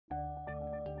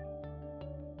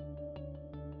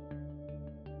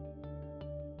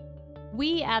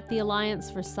We at the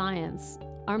Alliance for Science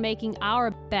are making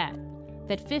our bet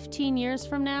that 15 years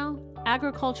from now,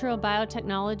 agricultural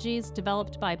biotechnologies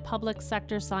developed by public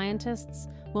sector scientists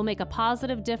will make a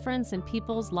positive difference in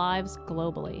people's lives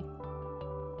globally.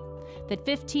 That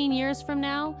 15 years from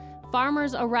now,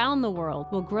 farmers around the world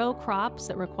will grow crops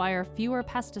that require fewer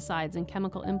pesticides and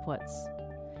chemical inputs.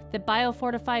 That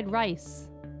biofortified rice,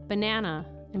 banana,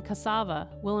 and cassava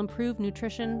will improve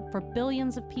nutrition for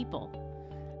billions of people.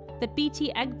 That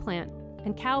Bt eggplant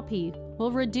and cowpea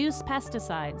will reduce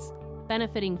pesticides,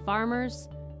 benefiting farmers,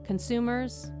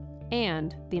 consumers,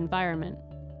 and the environment.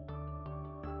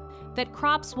 That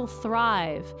crops will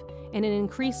thrive in an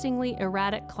increasingly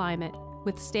erratic climate,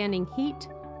 withstanding heat,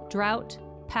 drought,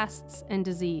 pests, and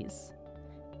disease.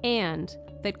 And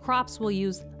that crops will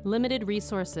use limited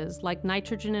resources like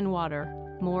nitrogen and water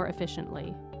more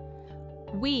efficiently.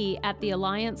 We at the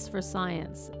Alliance for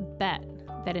Science bet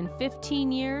that in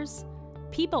 15 years,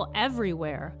 people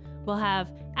everywhere will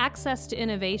have access to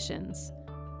innovations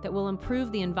that will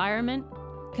improve the environment,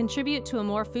 contribute to a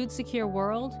more food-secure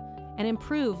world, and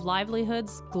improve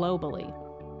livelihoods globally.